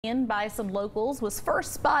By some locals was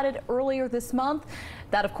first spotted earlier this month.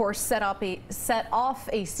 That, of course, set off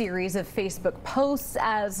a series of Facebook posts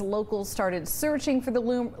as locals started searching for the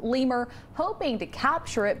lemur, hoping to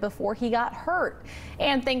capture it before he got hurt.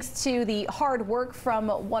 And thanks to the hard work from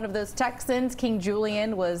one of those Texans, King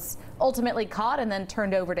Julian was ultimately caught and then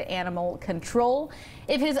turned over to animal control.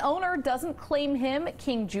 If his owner doesn't claim him,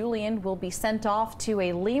 King Julian will be sent off to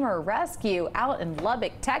a lemur rescue out in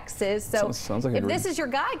Lubbock, Texas. So sounds like if this is your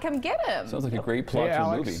guy, come get him. Sounds like a great plot to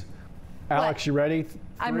a movie. Alex, you ready?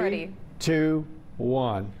 I'm ready. 2,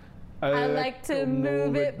 1. I like to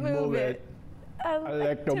move it, move it. I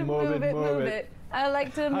like to move it, move it. I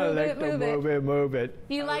like to move it, move it. Move it, move it.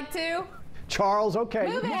 You like to? Charles, okay.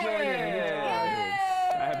 Move it!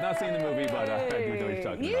 I have not seen the movie, but I do know what you're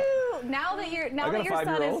talking about. Now that your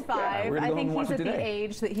son is 5, I think he's at the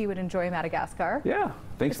age that he would enjoy Madagascar. Yeah,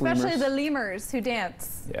 thanks, especially lemurs. the lemurs who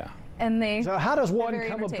dance. Yeah. And they. So how does one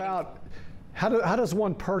come about? How does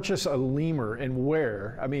one purchase a lemur and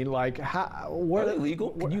where? I mean, like, are they legal?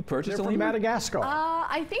 Can you purchase a lemur? From Madagascar.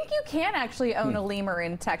 I think you can actually own a lemur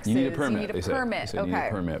in Texas. You need a permit. You need a permit. You need a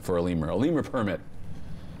permit for a lemur. A lemur permit.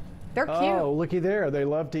 They're cute. Oh, looky there. They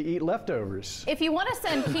love to eat leftovers. If you want to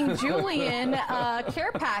send King Julian a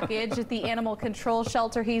care package at the animal control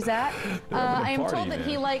shelter he's at, I am told that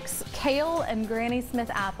he likes kale and Granny Smith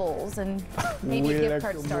apples and maybe a gift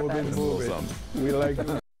card to Starbucks. We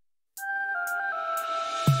like